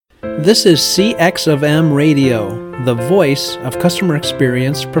This is CX of M Radio, the voice of customer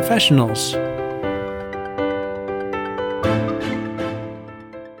experience professionals.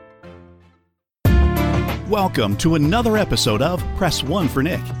 Welcome to another episode of Press 1 for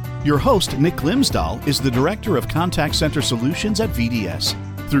Nick. Your host, Nick Glimsdahl, is the Director of Contact Center Solutions at VDS.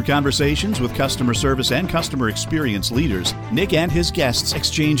 Through conversations with customer service and customer experience leaders, Nick and his guests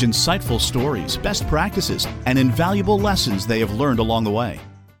exchange insightful stories, best practices, and invaluable lessons they have learned along the way.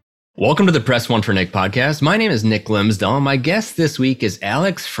 Welcome to the Press 1 for Nick podcast. My name is Nick Glimsdahl. My guest this week is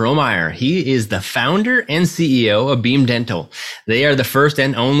Alex Frohmeyer. He is the founder and CEO of Beam Dental. They are the first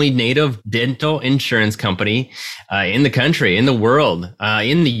and only native dental insurance company in the country, in the world,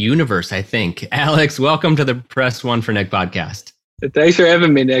 in the universe, I think. Alex, welcome to the Press 1 for Nick podcast. Thanks for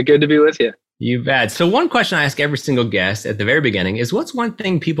having me, Nick. Good to be with you. You bet. So one question I ask every single guest at the very beginning is, what's one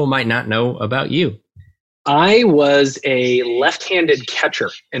thing people might not know about you? I was a left-handed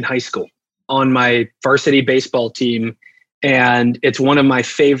catcher in high school on my varsity baseball team. And it's one of my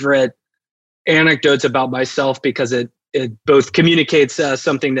favorite anecdotes about myself because it both communicates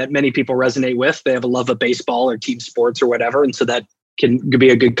something that many people resonate with. They have a love of baseball or team sports or whatever. And so that can be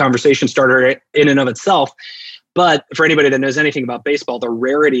a good conversation starter in and of itself. But for anybody that knows anything about baseball, the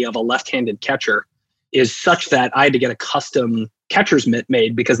rarity of a left-handed catcher is such that I had to get a custom catcher's mitt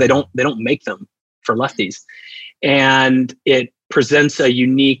made because they don't make them for lefties. And it presents a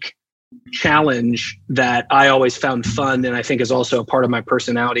unique challenge that I always found fun. And I think is also a part of my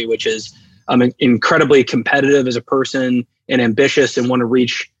personality, which is I'm incredibly competitive as a person and ambitious and want to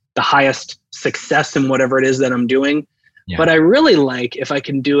reach the highest success in whatever it is that I'm doing. Yeah. But I really like if I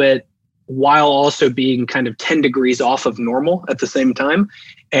can do it while also being kind of 10 degrees off of normal at the same time.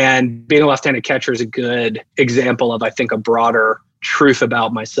 And being a left-handed catcher is a good example of, I think, a broader truth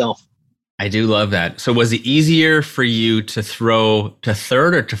about myself. I do love that. So was it easier for you to throw to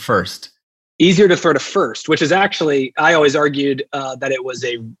third or to first? Easier to throw to first, which is actually, I always argued that it was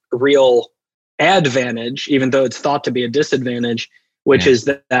a real advantage, even though it's thought to be a disadvantage, which is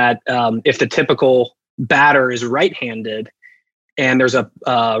that if the typical batter is right-handed and there's a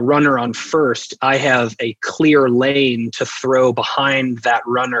runner on first, I have a clear lane to throw behind that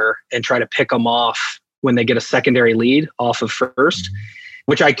runner and try to pick them off when they get a secondary lead off of first,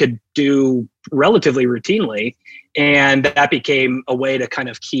 which I could do relatively routinely. And that became a way to kind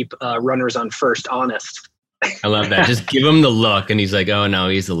of keep runners on first honest. I love that. Just give him the look and he's like, oh no,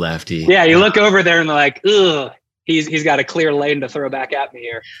 he's a lefty. Yeah, you look over there and they're like, ugh, he's got a clear lane to throw back at me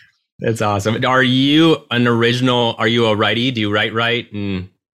here. That's awesome. Are you a righty? Do you write right and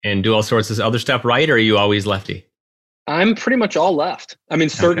do all sorts of other stuff right? Or are you always lefty? I'm pretty much all left. I mean,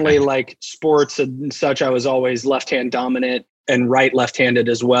 certainly like sports and such, I was always left-hand dominant and left-handed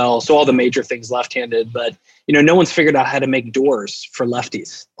as well. So all the major things left-handed, but no one's figured out how to make doors for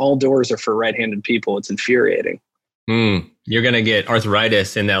lefties. All doors are for right-handed people. It's infuriating. You're going to get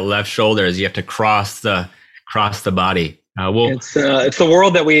arthritis in that left shoulder as you have to cross the body. It's the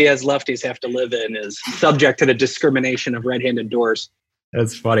world that we as lefties have to live in, is subject to the discrimination of right-handed doors.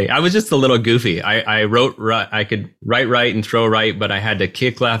 That's funny. I was just a little goofy. I wrote right. I could write right and throw right, but I had to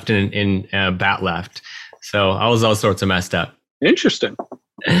kick left and bat left. So I was all sorts of messed up. Interesting.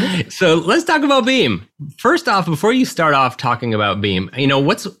 So let's talk about Beam. First off, before you start off talking about Beam,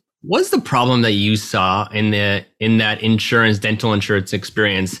 what's the problem that you saw in that dental insurance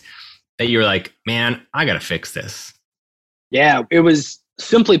experience that you're like, man, I got to fix this? Yeah, it was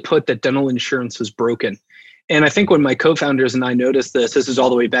simply put that dental insurance was broken. And I think when my co-founders and I noticed this is all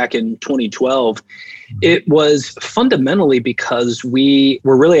the way back in 2012, it was fundamentally because we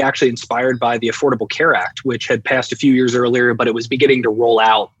were really actually inspired by the Affordable Care Act, which had passed a few years earlier, but it was beginning to roll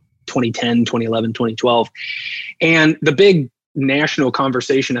out 2010, 2011, 2012. And the big national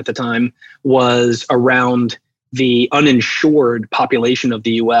conversation at the time was around the uninsured population of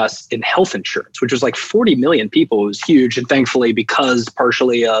the US in health insurance, which was like 40 million people. It was huge. And thankfully, because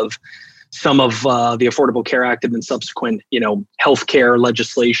partially of some of the Affordable Care Act and then subsequent, healthcare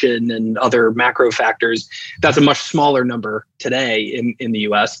legislation and other macro factors, that's a much smaller number today in the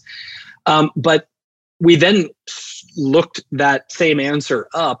US. But we then looked that same answer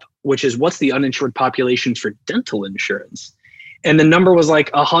up, which is what's the uninsured population for dental insurance? And the number was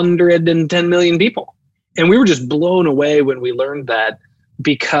like 110 million people. And we were just blown away when we learned that,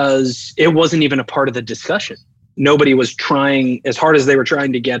 because it wasn't even a part of the discussion. Nobody was trying as hard as they were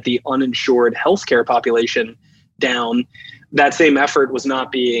trying to get the uninsured healthcare population down. That same effort was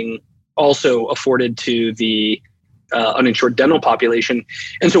not being also afforded to the uninsured dental population.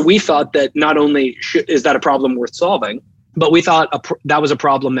 And so we thought that not only is that a problem worth solving, But we thought that was a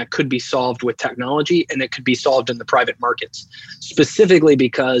problem that could be solved with technology, and it could be solved in the private markets, specifically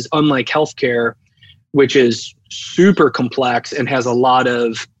because unlike healthcare, which is super complex and has a lot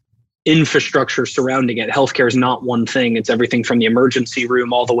of infrastructure surrounding it, healthcare is not one thing. It's everything from the emergency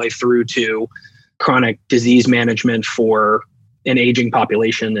room all the way through to chronic disease management for an aging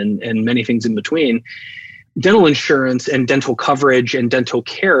population and many things in between. Dental insurance and dental coverage and dental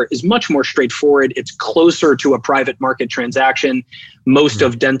care is much more straightforward. It's closer to a private market transaction. Most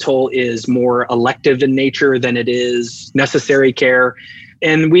of dental is more elective in nature than it is necessary care.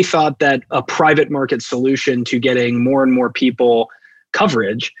 And we thought that a private market solution to getting more and more people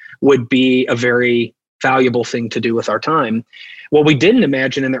coverage would be a very valuable thing to do with our time. What we didn't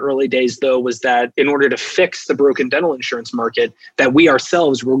imagine in the early days, though, was that in order to fix the broken dental insurance market, that we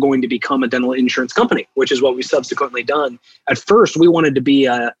ourselves were going to become a dental insurance company, which is what we've subsequently done. At first, we wanted to be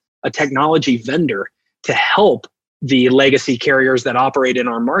a technology vendor to help the legacy carriers that operate in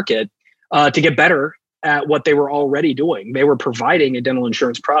our market to get better at what they were already doing. They were providing a dental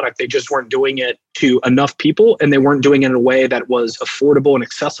insurance product. They just weren't doing it to enough people, and they weren't doing it in a way that was affordable and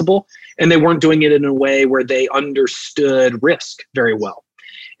accessible. And they weren't doing it in a way where they understood risk very well.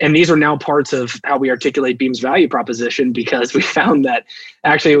 And these are now parts of how we articulate Beam's value proposition, because we found that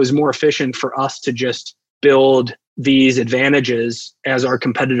actually it was more efficient for us to just build these advantages as our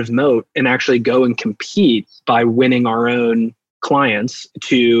competitive moat and actually go and compete by winning our own clients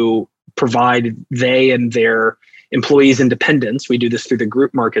to provide they and their employees independence. We do this through the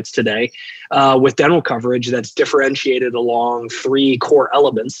group markets today with dental coverage that's differentiated along 3 core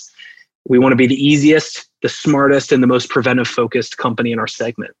elements. We want to be the easiest, the smartest, and the most preventive focused company in our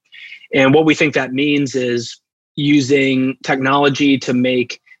segment. And what we think that means is using technology to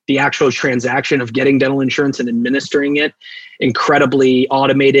make the actual transaction of getting dental insurance and administering it incredibly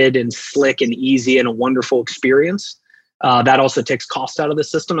automated and slick and easy and a wonderful experience. That also takes cost out of the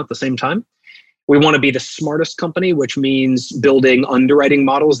system at the same time. We want to be the smartest company, which means building underwriting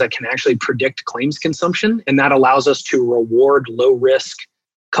models that can actually predict claims consumption. And that allows us to reward low risk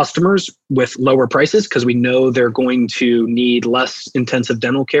customers with lower prices because we know they're going to need less intensive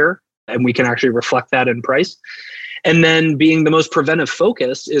dental care, and we can actually reflect that in price. And then being the most preventive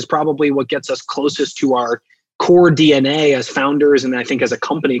focused is probably what gets us closest to our core DNA as founders, and I think as a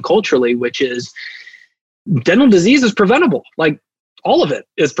company culturally, which is dental disease is preventable. Like all of it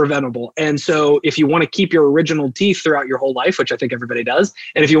is preventable. And so if you want to keep your original teeth throughout your whole life, which I think everybody does,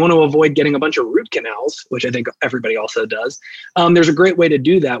 and if you want to avoid getting a bunch of root canals, which I think everybody also does, there's a great way to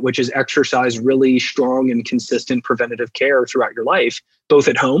do that, which is exercise really strong and consistent preventative care throughout your life, both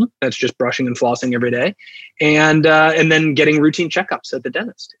at home, that's just brushing and flossing every day, and then getting routine checkups at the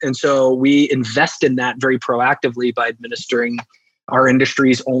dentist. And so we invest in that very proactively by administering our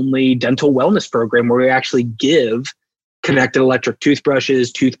industry's only dental wellness program, where we actually give connected electric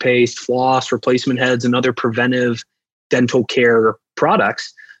toothbrushes, toothpaste, floss, replacement heads, and other preventive dental care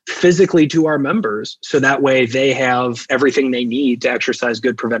products physically to our members. So that way they have everything they need to exercise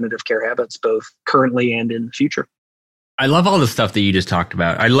good preventative care habits, both currently and in the future. I love all the stuff that you just talked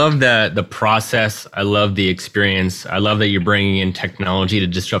about. I love the process. I love the experience. I love that you're bringing in technology to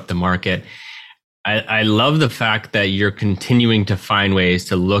disrupt the market. I love the fact that you're continuing to find ways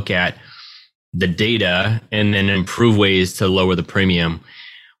to look at the data and then improve ways to lower the premium.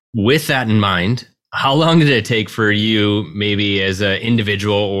 With that in mind, how long did it take for you, maybe as an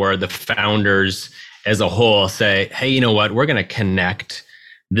individual or the founders as a whole, say, hey, you know what, we're going to connect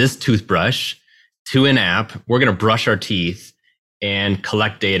this toothbrush to an app, we're going to brush our teeth and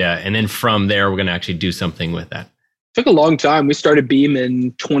collect data, and then from there, we're going to actually do something with that? It took a long time. We started Beam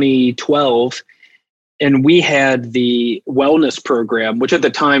in 2012. And we had the wellness program, which at the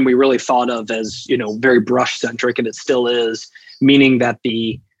time we really thought of as, very brush centric, and it still is, meaning that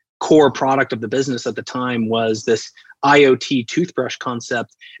the core product of the business at the time was this IoT toothbrush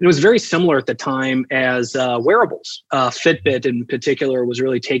concept. And it was very similar at the time as wearables. Fitbit in particular was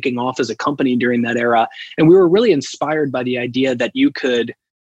really taking off as a company during that era. And we were really inspired by the idea that you could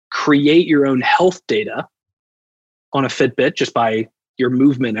create your own health data on a Fitbit just by your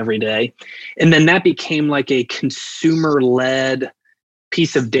movement every day. And then that became like a consumer-led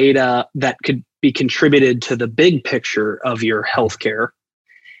piece of data that could be contributed to the big picture of your healthcare.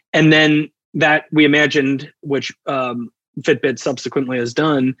 And then that we imagined, which Fitbit subsequently has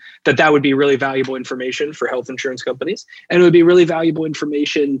done, that would be really valuable information for health insurance companies. And it would be really valuable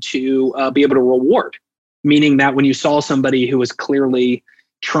information to be able to reward, meaning that when you saw somebody who was clearly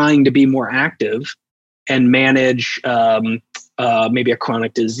trying to be more active and manage maybe a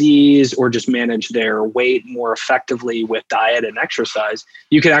chronic disease or just manage their weight more effectively with diet and exercise,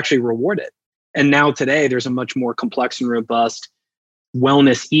 you could actually reward it. And now today, there's a much more complex and robust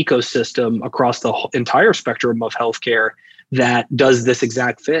wellness ecosystem across the entire spectrum of healthcare that does this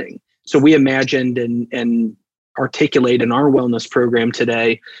exact thing. So we imagined and articulate in our wellness program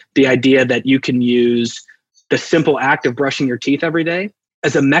today the idea that you can use the simple act of brushing your teeth every day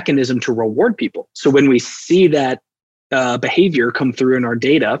as a mechanism to reward people. So when we see that behavior come through in our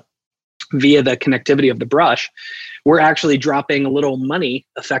data via the connectivity of the brush, we're actually dropping a little money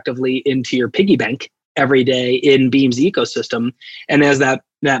effectively into your piggy bank every day in Beam's ecosystem. And as that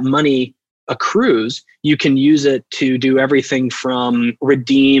money accrues, you can use it to do everything from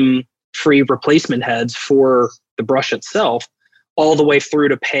redeem free replacement heads for the brush itself, all the way through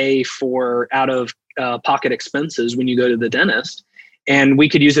to pay for out of pocket expenses when you go to the dentist. And we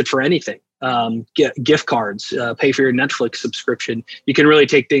could use it for anything. Gift cards, pay for your Netflix subscription. You can really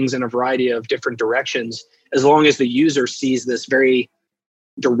take things in a variety of different directions as long as the user sees this very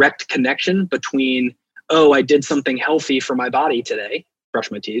direct connection between, oh, I did something healthy for my body today,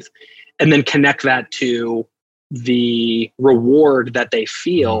 brush my teeth, and then connect that to the reward that they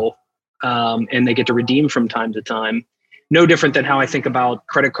feel and they get to redeem from time to time. No different than how I think about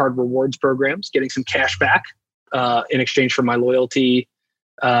credit card rewards programs, getting some cash back in exchange for my loyalty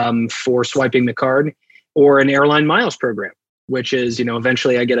for swiping the card, or an airline miles program, which is,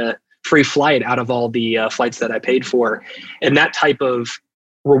 eventually I get a free flight out of all the flights that I paid for. And that type of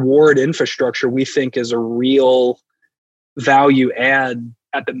reward infrastructure we think is a real value add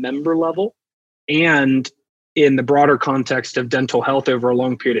at the member level and in the broader context of dental health over a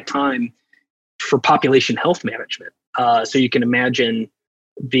long period of time for population health management. So you can imagine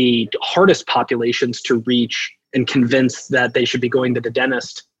the hardest populations to reach and convince that they should be going to the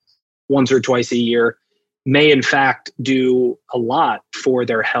dentist once or twice a year may in fact do a lot for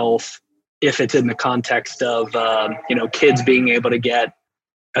their health if it's in the context of kids being able to get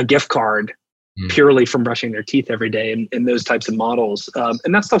a gift card purely from brushing their teeth every day and those types of models.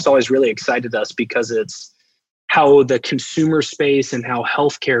 And that stuff's always really excited us because it's how the consumer space and how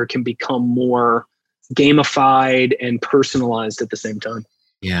healthcare can become more gamified and personalized at the same time.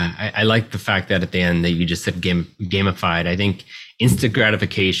 Yeah, I like the fact that at the end that you just said gamified. I think instant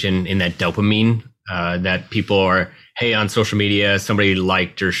gratification in that dopamine that people are, hey, on social media, somebody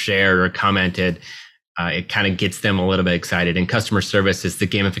liked or shared or commented, it kind of gets them a little bit excited. And customer service is the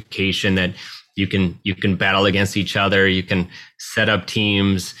gamification that you can battle against each other. You can set up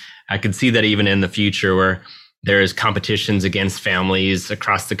teams. I could see that even in the future where there's competitions against families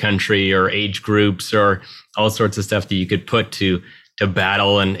across the country or age groups or all sorts of stuff that you could put to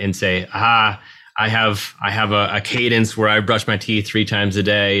battle and say, I have a cadence where I brush my teeth 3 times a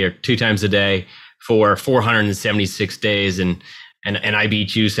day or 2 times a day for 476 days and I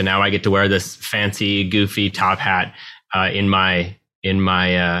beat you, so now I get to wear this fancy goofy top hat in my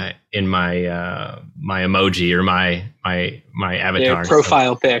emoji or my avatar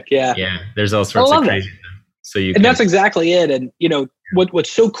profile pic. Yeah, there's all sorts of crazy stuff. And that's exactly it. And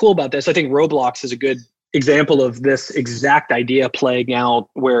what's so cool about this, I think Roblox is a good example of this exact idea playing out,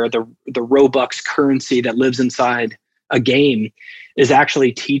 where the Robux currency that lives inside a game is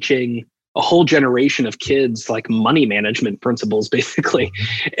actually teaching a whole generation of kids like money management principles, basically,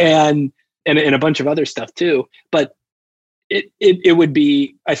 and a bunch of other stuff too. But it would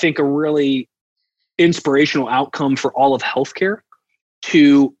be, I think, a really inspirational outcome for all of healthcare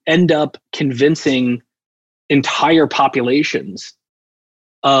to end up convincing entire populations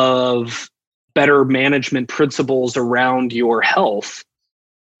of better management principles around your health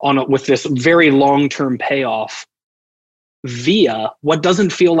with this very long-term payoff via what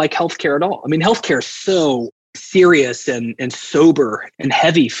doesn't feel like healthcare at all. I mean, healthcare is so serious and sober and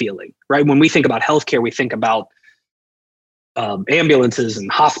heavy feeling, right? When we think about healthcare, we think about ambulances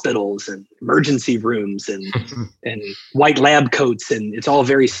and hospitals and emergency rooms and white lab coats, and it's all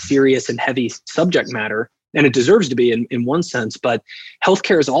very serious and heavy subject matter, and it deserves to be in one sense. But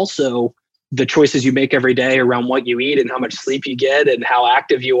healthcare is also the choices you make every day around what you eat and how much sleep you get and how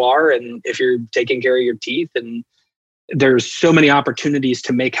active you are and if you're taking care of your teeth. And there's so many opportunities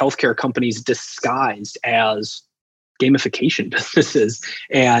to make healthcare companies disguised as gamification businesses.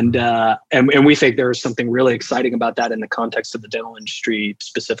 And we think there's something really exciting about that in the context of the dental industry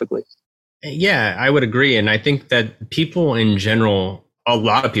specifically. Yeah, I would agree. And I think that people in general, a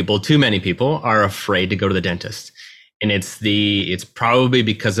lot of people, too many people, are afraid to go to the dentist. And it's probably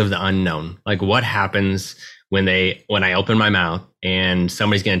because of the unknown. Like, what happens when I open my mouth and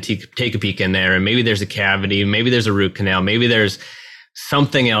somebody's going to take a peek in there, and maybe there's a cavity, maybe there's a root canal, maybe there's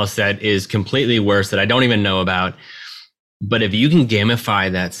something else that is completely worse that I don't even know about. But if you can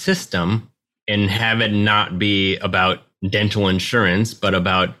gamify that system and have it not be about dental insurance, but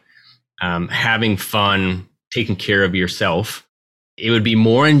about having fun, taking care of yourself, it would be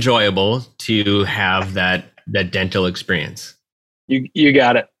more enjoyable to have that dental experience. You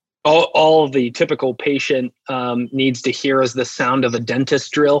got it. All of the typical patient needs to hear is the sound of a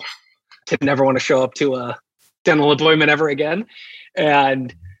dentist drill to never want to show up to a dental appointment ever again.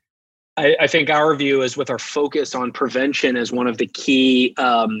 And I think our view is, with our focus on prevention as one of the key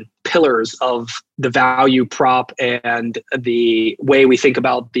pillars of the value prop and the way we think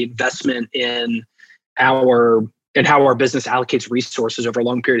about the investment in how our business allocates resources over a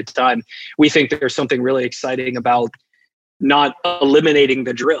long period of time. We think there's something really exciting about not eliminating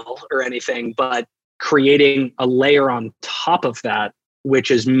the drill or anything, but creating a layer on top of that, which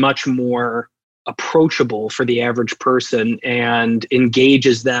is much more approachable for the average person and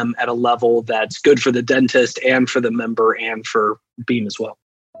engages them at a level that's good for the dentist and for the member and for Beam as well.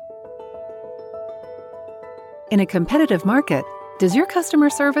 In a competitive market, does your customer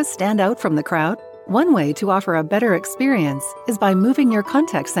service stand out from the crowd? One way to offer a better experience is by moving your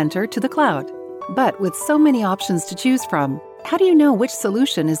contact center to the cloud. But with so many options to choose from, how do you know which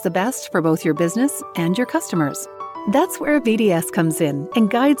solution is the best for both your business and your customers? That's where VDS comes in and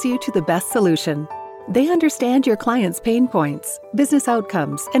guides you to the best solution. They understand your clients' pain points, business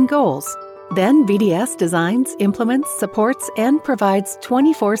outcomes, and goals. Then VDS designs, implements, supports, and provides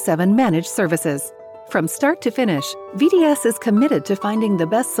 24/7 managed services. From start to finish, VDS is committed to finding the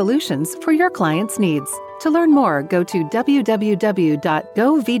best solutions for your clients' needs. To learn more, go to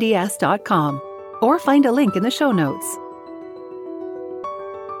www.govds.com or find a link in the show notes.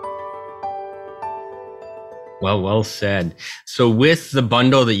 Well said. So with the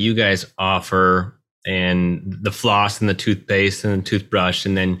bundle that you guys offer, and the floss and the toothpaste and the toothbrush,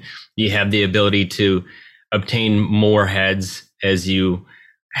 and then you have the ability to obtain more heads as you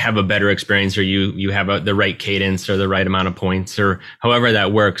have a better experience, or you have the right cadence or the right amount of points, or however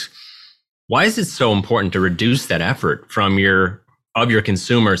that works. Why is it so important to reduce that effort from your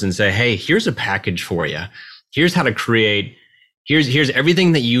consumers and say, hey, here's a package for you. Here's how to create, here's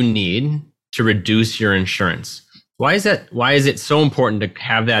everything that you need to reduce your insurance? Why is it so important to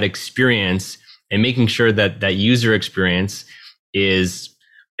have that experience and making sure that that user experience is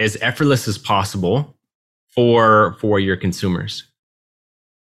as effortless as possible for your consumers?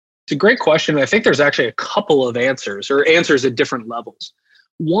 It's a great question. I think there's actually a couple of answers, or answers at different levels.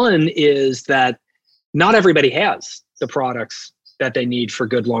 One is that not everybody has the products that they need for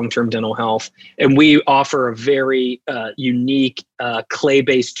good long-term dental health. And we offer a very unique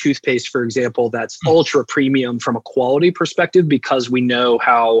clay-based toothpaste, for example, that's ultra premium from a quality perspective, because we know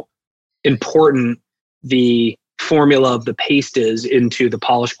how important the formula of the paste is into the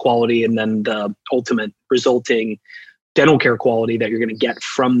polish quality and then the ultimate resulting dental care quality that you're going to get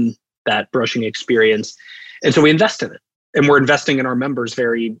from that brushing experience. And so we invest in it, and we're investing in our members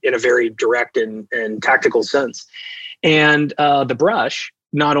in a very direct and tactical sense. And the brush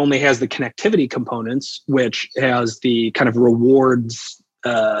not only has the connectivity components, which has the kind of rewards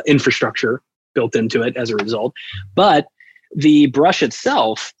infrastructure built into it as a result, but the brush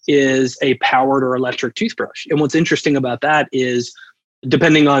itself is a powered or electric toothbrush. And what's interesting about that is,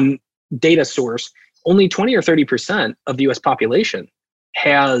 depending on data source, only 20 or 30% of the US population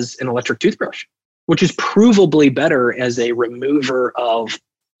has an electric toothbrush, which is provably better as a remover of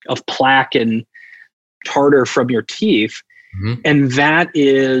plaque and tartar from your teeth. Mm-hmm. And that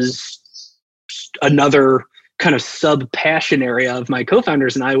is another kind of sub-passion area of my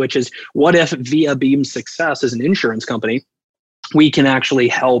co-founders and I, which is, what if via Beam's success as an insurance company, we can actually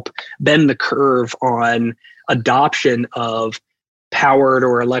help bend the curve on adoption of powered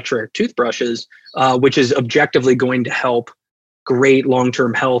or electric toothbrushes, which is objectively going to help great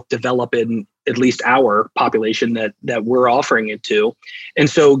long-term health develop in at least our population that we're offering it to. And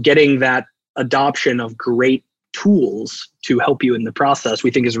so getting that adoption of great tools to help you in the process,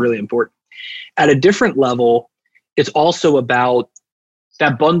 we think is really important. At a different level, it's also about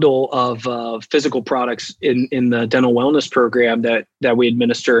that bundle of physical products in the dental wellness program that we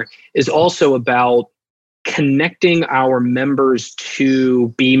administer is also about connecting our members to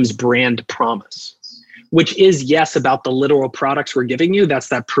Beam's brand promise, which is, yes, about the literal products we're giving you. That's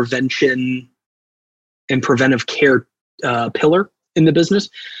that prevention and preventive care pillar in the business,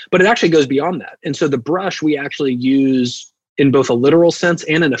 but it actually goes beyond that. And so the brush we actually use in both a literal sense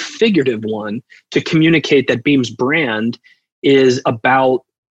and in a figurative one to communicate that Beam's brand is about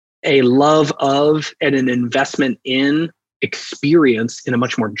a love of and an investment in experience in a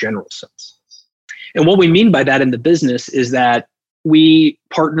much more general sense. And what we mean by that in the business is that we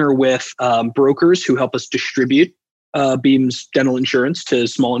partner with brokers who help us distribute Beam's dental insurance to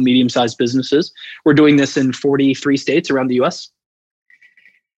small and medium-sized businesses. We're doing this in 43 states around the US.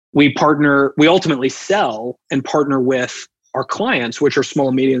 we ultimately sell and partner with our clients, which are small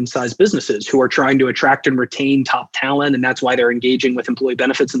and medium-sized businesses who are trying to attract and retain top talent. And that's why they're engaging with employee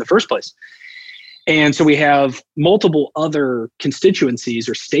benefits in the first place. And so we have multiple other constituencies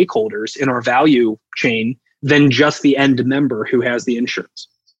or stakeholders in our value chain than just the end member who has the insurance.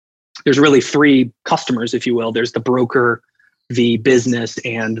 There's really three customers, if you will. There's the broker, the business,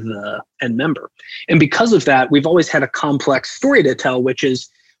 and the end member. And because of that, we've always had a complex story to tell, which is,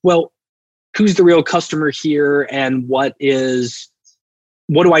 well, who's the real customer here, and what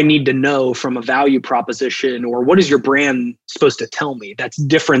do I need to know from a value proposition, or what is your brand supposed to tell me that's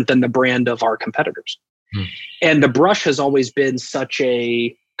different than the brand of our competitors? And the brush has always been such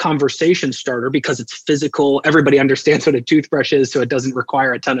a conversation starter because it's physical. Everybody understands what a toothbrush is, so it doesn't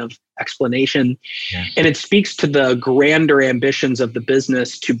require a ton of explanation. Yeah. And it speaks to the grander ambitions of the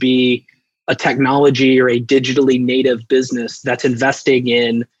business to be a technology or a digitally native business that's investing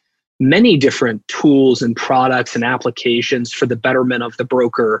in many different tools and products and applications for the betterment of the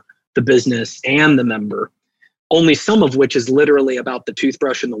broker, the business, and the member. Only some of which is literally about the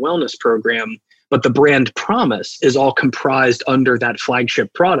toothbrush and the wellness program, but the brand promise is all comprised under that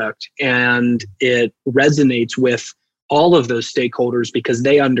flagship product. And it resonates with all of those stakeholders because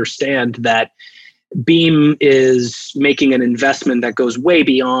they understand that Beam is making an investment that goes way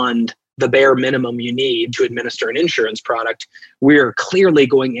beyond the bare minimum you need to administer an insurance product. We're clearly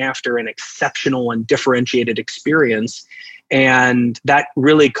going after an exceptional and differentiated experience. And that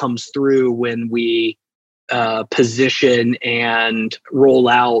really comes through when we position and roll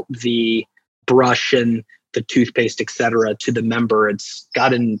out the brush and the toothpaste, et cetera, to the member. It's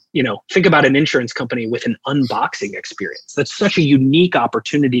gotten, think about an insurance company with an unboxing experience. That's such a unique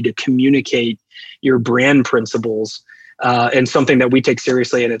opportunity to communicate your brand principles. And something that we take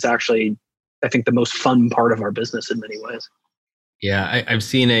seriously. And it's actually, I think, the most fun part of our business in many ways. Yeah, I've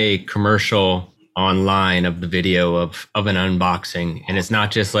seen a commercial online of the video of an unboxing. And it's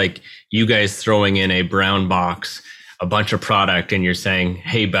not just like you guys throwing in a brown box, a bunch of product, and you're saying,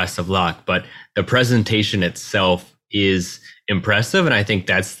 hey, best of luck. But the presentation itself is impressive. And I think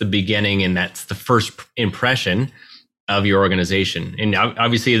that's the beginning, and that's the first impression of your organization. And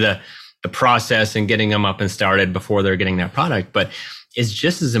obviously the process and getting them up and started before they're getting that product, but it's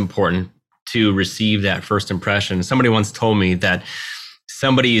just as important to receive that first impression. Somebody once told me that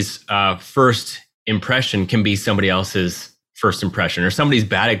somebody's first impression can be somebody else's first impression, or somebody's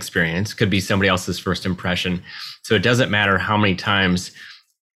bad experience could be somebody else's first impression. So it doesn't matter how many times,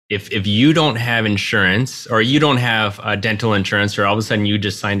 if you don't have insurance, or you don't have dental insurance, or all of a sudden you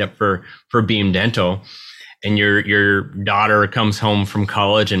just signed up for Beam Dental, and your daughter comes home from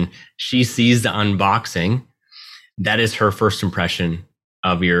college and she sees the unboxing, that is her first impression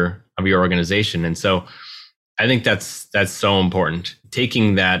of your organization. And so I think that's so important,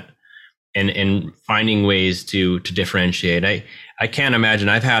 taking that and finding ways to differentiate. I can't imagine.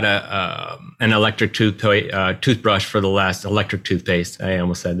 I've had an electric toothbrush for the last electric toothpaste. I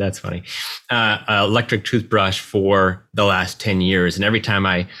almost said that's funny. Electric toothbrush for the last 10 years. And every time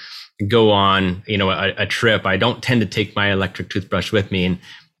I go on, a trip, I don't tend to take my electric toothbrush with me, and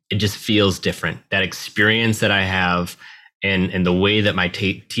it just feels different. That experience that I have and the way that my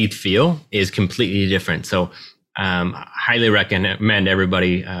teeth feel is completely different. So highly recommend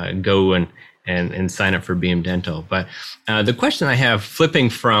everybody go and sign up for Beam Dental. But the question I have, flipping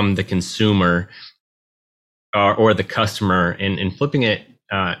from the consumer or the customer and flipping it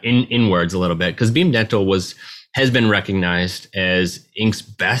inwards a little bit, because Beam Dental has been recognized as Inc.'s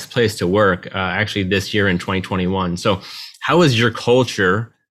best place to work actually this year in 2021. So how is your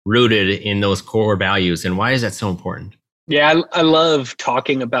culture rooted in those core values, and why is that so important? Yeah, I love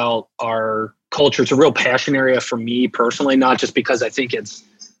talking about our culture. It's a real passion area for me personally, not just because I think it's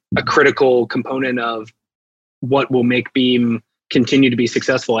a critical component of what will make Beam continue to be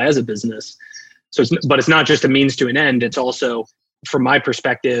successful as a business. But it's not just a means to an end. It's also, from my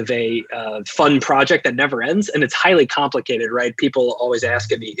perspective, a fun project that never ends, and it's highly complicated, right? People always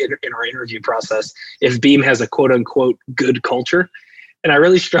ask in our interview process if Beam has a quote unquote good culture. And I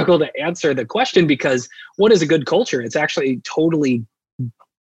really struggle to answer the question, because what is a good culture? It's actually totally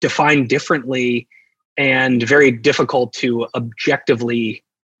defined differently and very difficult to objectively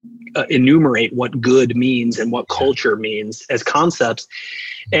enumerate what good means and what culture means as concepts.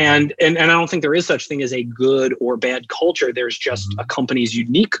 And I don't think there is such thing as a good or bad culture. There's just a company's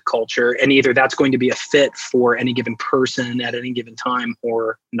unique culture, and either that's going to be a fit for any given person at any given time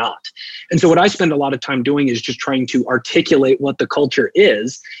or not. And so what I spend a lot of time doing is just trying to articulate what the culture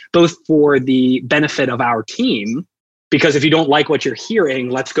is, both for the benefit of our team, because if you don't like what you're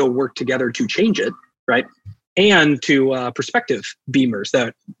hearing, let's go work together to change it, right? and to prospective Beamers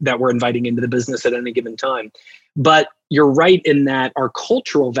that we're inviting into the business at any given time. But you're right in that our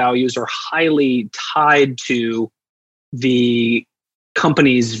cultural values are highly tied to the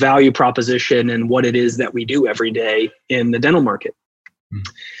company's value proposition and what it is that we do every day in the dental market.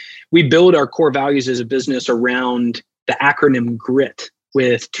 We build our core values as a business around the acronym GRIT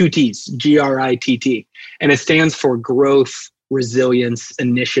with 2 T's, GRITT. And it stands for growth, resilience,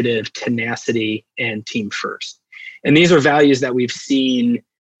 initiative, tenacity, and team first. And these are values that we've seen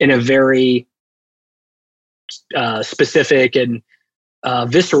in a very specific and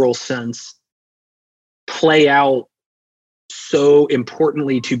visceral sense play out so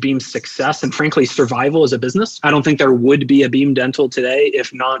importantly to Beam's success and frankly survival as a business. I don't think there would be a Beam Dental today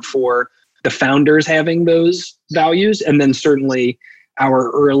if not for the founders having those values, and then certainly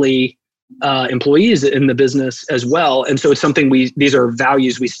our early employees in the business as well. And so it's something these are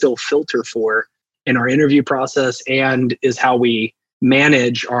values we still filter for in our interview process, and is how we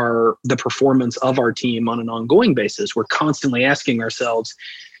manage the performance of our team on an ongoing basis. We're constantly asking ourselves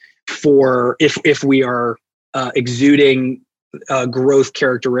for if we are exuding growth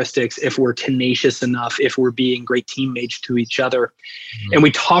characteristics, if we're tenacious enough, if we're being great teammates to each other. Mm-hmm. And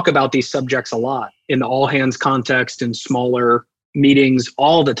we talk about these subjects a lot in the all hands context and smaller meetings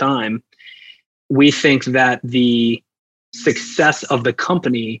all the time. We think that the success of the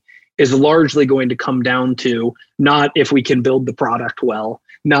company is largely going to come down to not if we can build the product well,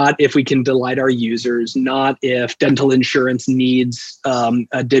 not if we can delight our users, not if dental insurance needs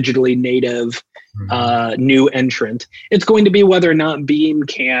a digitally native new entrant. It's going to be whether or not Beam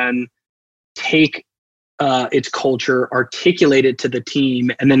can take its culture, articulate it to the team,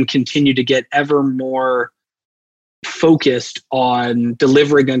 and then continue to get ever more focused on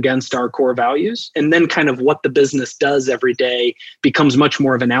delivering against our core values. And then kind of what the business does every day becomes much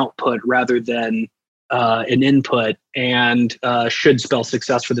more of an output rather than an input, and should spell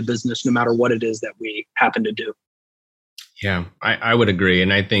success for the business no matter what it is that we happen to do. Yeah, I would agree.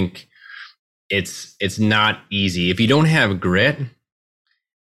 And I think it's not easy. If you don't have grit,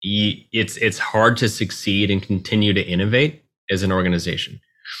 it's hard to succeed and continue to innovate as an organization.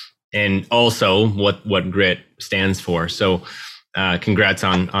 And also what grit stands for. So congrats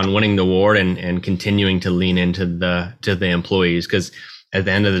on winning the award and continuing to lean into the employees, because at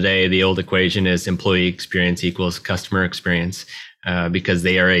the end of the day, the old equation is employee experience equals customer experience, because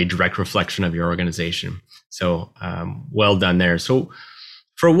they are a direct reflection of your organization. So well done there. So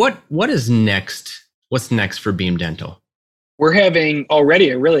for what is next? What's next for Beam Dental? We're having already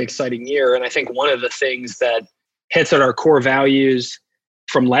a really exciting year. And I think one of the things that hits at our core values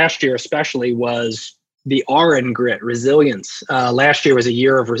from last year especially was the R in grit, resilience. Last year was a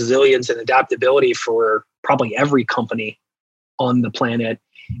year of resilience and adaptability for probably every company on the planet,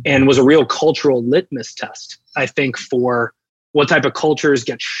 and was a real cultural litmus test, I think, for what type of cultures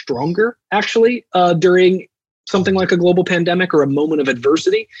get stronger actually during something like a global pandemic or a moment of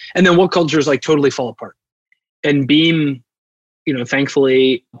adversity, and then what cultures like totally fall apart. And Beam,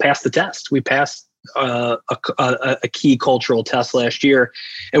 thankfully passed the test. We passed a key cultural test last year,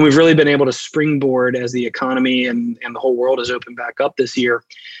 and we've really been able to springboard as the economy and the whole world has opened back up this year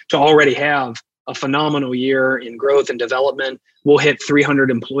to already have a phenomenal year in growth and development. We'll hit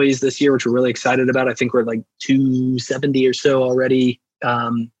 300 employees this year, which we're really excited about. I think we're like 270 or so already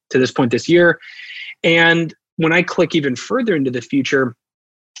to this point this year. And when I click even further into the future,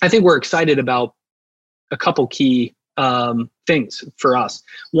 I think we're excited about a couple key things for us.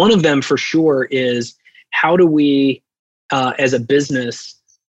 One of them for sure is, how do we, as a business,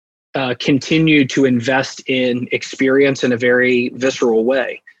 continue to invest in experience in a very visceral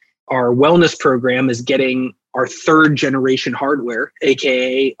way? Our wellness program is getting our 3rd generation hardware,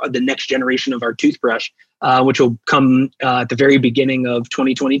 aka the next generation of our toothbrush, which will come at the very beginning of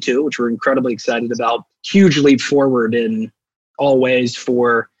 2022, which we're incredibly excited about. Huge leap forward in all ways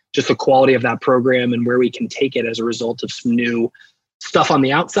for just the quality of that program and where we can take it as a result of some new stuff on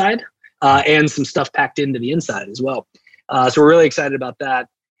the outside and some stuff packed into the inside as well. So we're really excited about that.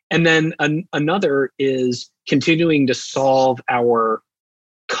 And then another is continuing to solve our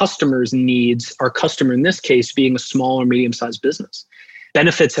customers' needs, our customer in this case being a small or medium-sized business.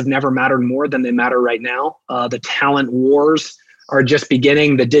 Benefits have never mattered more than they matter right now. The talent wars are just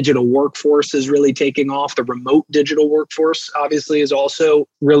beginning. The digital workforce is really taking off. The remote digital workforce obviously is also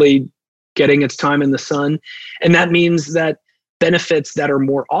really getting its time in the sun. And that means that benefits that are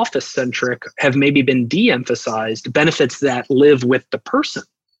more office-centric have maybe been de-emphasized. Benefits that live with the person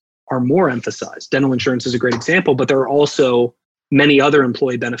are more emphasized. Dental insurance is a great example, but there are also many other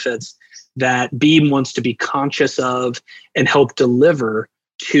employee benefits that Beam wants to be conscious of and help deliver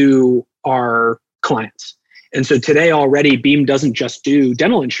to our clients. And so today already, Beam doesn't just do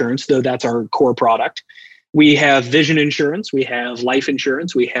dental insurance, though that's our core product. We have vision insurance, we have life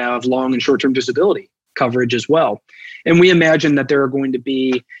insurance, we have long and short-term disability coverage as well. And we imagine that there are going to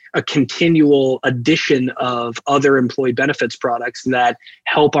be a continual addition of other employee benefits products that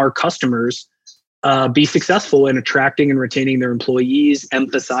help our customers be successful in attracting and retaining their employees,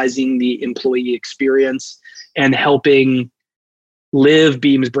 emphasizing the employee experience, and helping live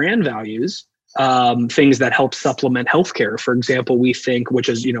Beam's brand values, things that help supplement healthcare. For example, we think, which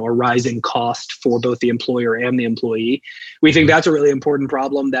is, a rising cost for both the employer and the employee. We think that's a really important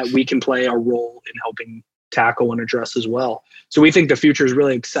problem that we can play a role in helping tackle and address as well. So we think the future is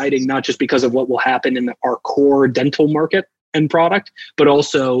really exciting, not just because of what will happen in our core dental market and product, but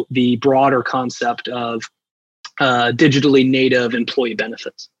also the broader concept of digitally native employee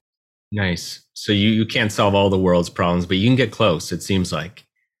benefits. Nice. So you can't solve all the world's problems, but you can get close, it seems like.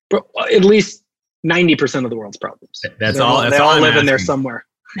 But at least 90% of the world's problems. That's all. They all live in there somewhere.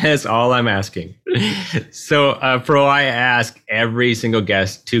 That's all I'm asking. So, Pro, I ask every single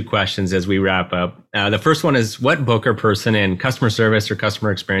guest 2 questions as we wrap up. The first one is, what book or person in customer service or customer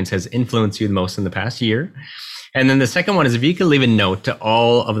experience has influenced you the most in the past year? And then the second one is, if you could leave a note to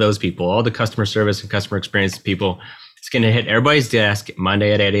all of those people, all the customer service and customer experience people, it's going to hit everybody's desk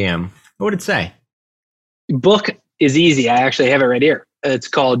Monday at 8 a.m. What would it say? Book is easy. I actually have it right here. It's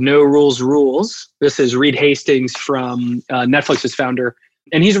called No Rules Rules. This is Reed Hastings, from Netflix's founder.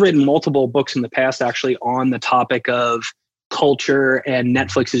 And he's written multiple books in the past, actually, on the topic of culture and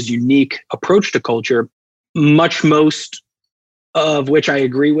Netflix's unique approach to culture, most of which I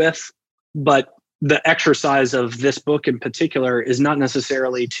agree with. But the exercise of this book in particular is not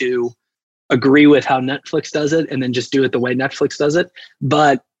necessarily to agree with how Netflix does it and then just do it the way Netflix does it,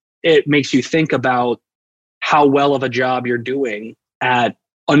 but it makes you think about how well of a job you're doing at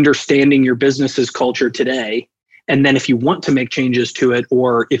understanding your business's culture today. And then if you want to make changes to it,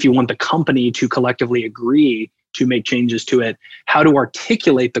 or if you want the company to collectively agree to make changes to it, how to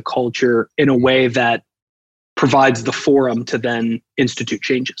articulate the culture in a way that provides the forum to then institute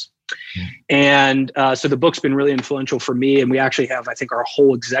changes. And so the book's been really influential for me. And we actually have, I think our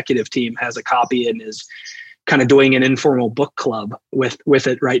whole executive team has a copy and is kind of doing an informal book club with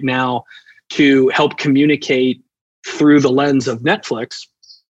it right now to help communicate through the lens of Netflix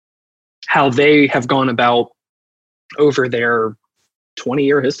how they have gone about over their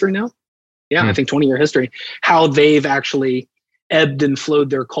 20-year history now. Yeah, I think 20-year history, how they've actually ebbed and flowed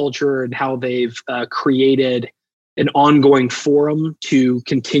their culture and how they've created an ongoing forum to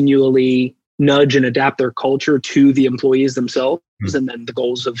continually nudge and adapt their culture to the employees themselves and then the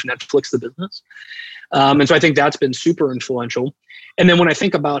goals of Netflix, the business. And so I think that's been super influential. And then when I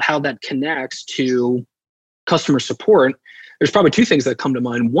think about how that connects to customer support, there's probably 2 things that come to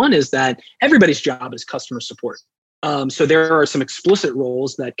mind. One is that everybody's job is customer support. So there are some explicit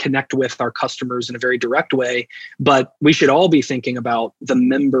roles that connect with our customers in a very direct way, but we should all be thinking about the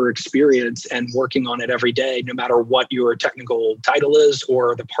member experience and working on it every day, no matter what your technical title is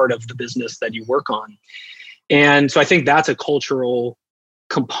or the part of the business that you work on. And so I think that's a cultural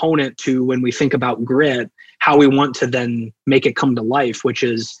component to when we think about grit, how we want to then make it come to life, which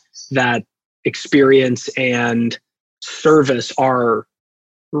is that experience and service are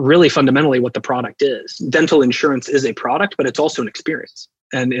really fundamentally what the product is. Dental insurance is a product, but it's also an experience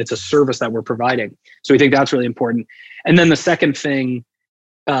and it's a service that we're providing. So we think that's really important. And then the second thing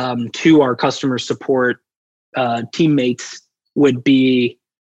to our customer support teammates would be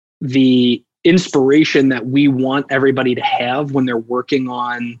the inspiration that we want everybody to have when they're working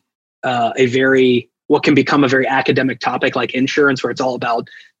on what can become a very academic topic like insurance, where it's all about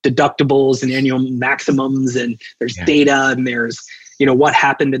deductibles and annual maximums, and there's data and there's what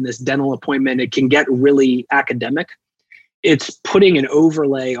happened in this dental appointment. It can get really academic. It's putting an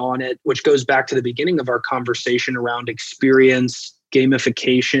overlay on it, which goes back to the beginning of our conversation around experience,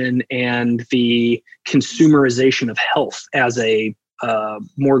 gamification, and the consumerization of health as a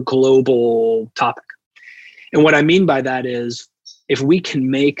more global topic. And what I mean by that is, if we can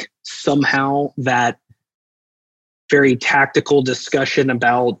make somehow that very tactical discussion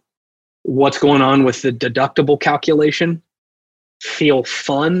about what's going on with the deductible calculation feel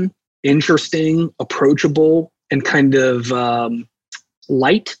fun, interesting, approachable, and kind of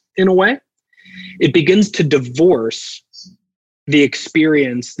light in a way, it begins to divorce the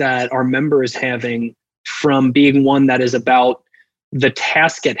experience that our member is having from being one that is about the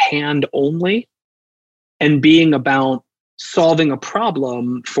task at hand only and being about solving a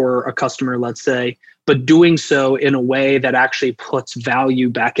problem for a customer, let's say, but doing so in a way that actually puts value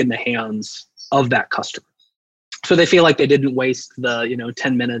back in the hands of that customer. So they feel like they didn't waste the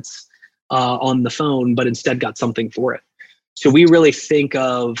 10 minutes on the phone, but instead got something for it. So we really think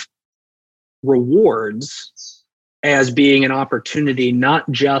of rewards as being an opportunity, not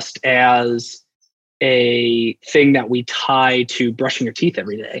just as a thing that we tie to brushing your teeth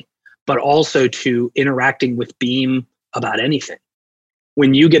every day, but also to interacting with Beam about anything.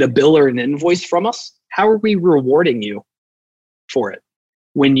 When you get a bill or an invoice from us, how are we rewarding you for it?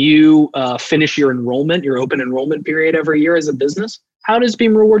 When you finish your enrollment, your open enrollment period every year as a business, how does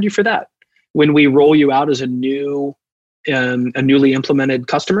Beam reward you for that? When we roll you out as a newly implemented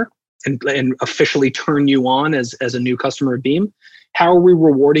customer and officially turn you on as a new customer of Beam, how are we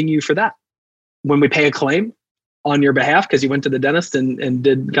rewarding you for that? When we pay a claim on your behalf because you went to the dentist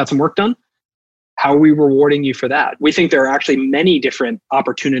and got some work done, how are we rewarding you for that? We think there are actually many different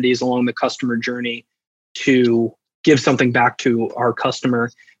opportunities along the customer journey to give something back to our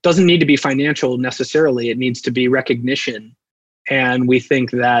customer. Doesn't need to be financial necessarily. It needs to be recognition. And we think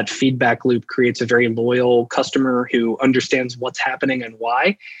that feedback loop creates a very loyal customer who understands what's happening and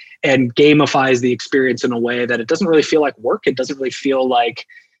why, and gamifies the experience in a way that it doesn't really feel like work. It doesn't really feel like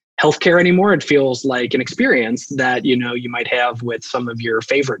healthcare anymore. It feels like an experience that, you know, you might have with some of your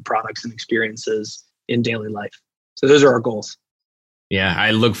favorite products and experiences in daily life. So those are our goals. Yeah, I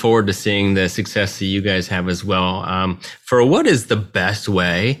look forward to seeing the success that you guys have as well. For what is the best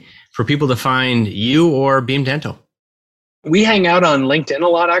way for people to find you or Beam Dental? We hang out on LinkedIn a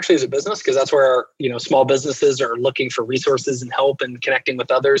lot, actually, as a business, because that's where, you know, small businesses are looking for resources and help and connecting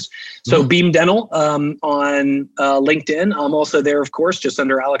with others. So Beam Dental on LinkedIn. I'm also there, of course, just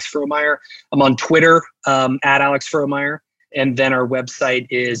under Alex Frohmeyer. I'm on Twitter at Alex Frohmeyer. And then our website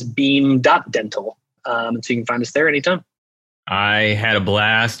is beam.dental. So you can find us there anytime. I had a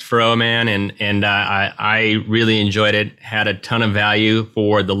blast, Fro, man, and I really enjoyed it. Had a ton of value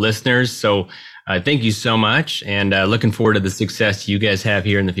for the listeners. So thank you so much, and looking forward to the success you guys have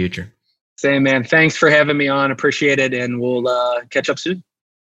here in the future. Same, man. Thanks for having me on. Appreciate it, and we'll catch up soon.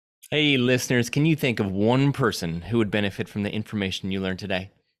 Hey, listeners, can you think of one person who would benefit from the information you learned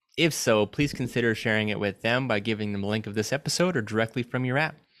today? If so, please consider sharing it with them by giving them a link of this episode or directly from your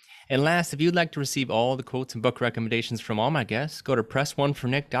app. And last, if you'd like to receive all the quotes and book recommendations from all my guests, go to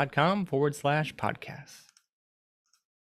pressonefornick.com/podcast.